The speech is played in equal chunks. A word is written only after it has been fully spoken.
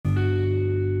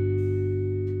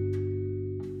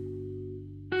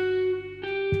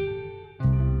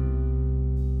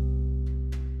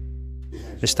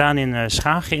We staan in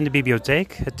Schagen in de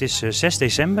bibliotheek. Het is 6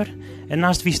 december. En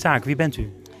naast wie sta ik? Wie bent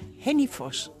u? Henny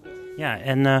Vos. Ja,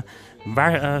 en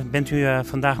waar bent u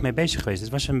vandaag mee bezig geweest?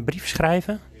 Het was een brief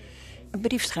schrijven? Een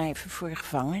brief schrijven voor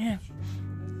gevangenen.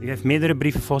 U heeft meerdere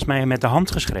brieven volgens mij met de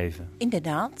hand geschreven.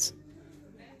 Inderdaad.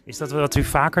 Is dat wat u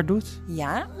vaker doet?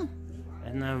 Ja.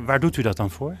 En waar doet u dat dan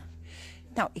voor?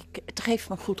 Nou, het geeft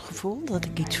me een goed gevoel dat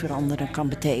ik iets voor anderen kan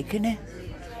betekenen.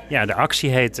 Ja, de actie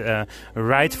heet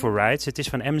Right for Rights. Het is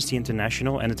van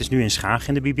Amnesty.nl en het is nu in Schagen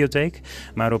in de bibliotheek.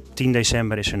 Maar op 10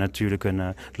 december is er natuurlijk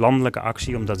een landelijke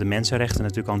actie, omdat de mensenrechten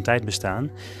natuurlijk al een tijd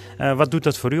bestaan. Wat doet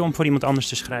dat voor u om voor iemand anders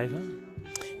te schrijven?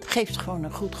 Het geeft gewoon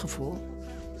een goed gevoel.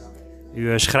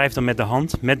 U schrijft dan met de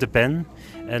hand, met de pen.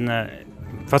 En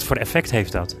wat voor effect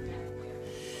heeft dat?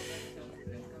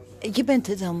 Je bent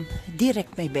er dan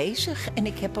direct mee bezig. En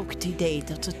ik heb ook het idee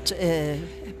dat het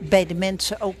bij de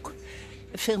mensen ook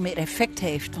veel meer effect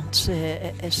heeft. Want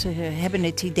ze hebben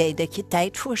het idee dat je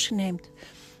tijd voor ze neemt.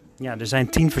 Ja, er zijn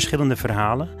 10 verschillende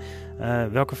verhalen.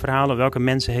 Welke verhalen, welke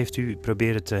mensen heeft u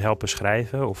proberen te helpen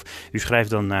schrijven? Of u schrijft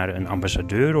dan naar een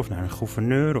ambassadeur of naar een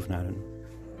gouverneur of naar een...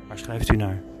 Waar schrijft u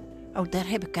naar? Oh, daar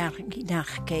heb ik eigenlijk niet naar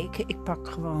gekeken. Ik pak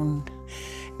gewoon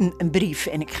een brief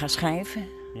en ik ga schrijven.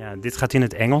 Ja, dit gaat in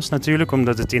het Engels natuurlijk,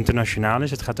 omdat het internationaal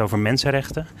is. Het gaat over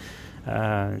mensenrechten.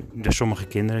 Dus sommige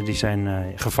kinderen die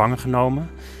zijn gevangen genomen.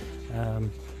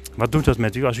 Wat doet dat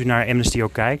met u als u naar Amnesty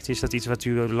ook kijkt? Is dat iets wat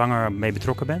u langer mee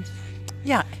betrokken bent?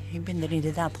 Ja, ik ben er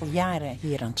inderdaad al jaren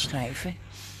hier aan het schrijven.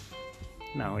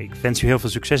 Nou, ik wens u heel veel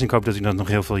succes en ik hoop dat u dat nog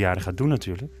heel veel jaren gaat doen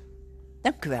natuurlijk.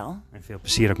 Dank u wel. En veel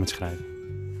plezier ook met schrijven.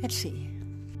 Merci.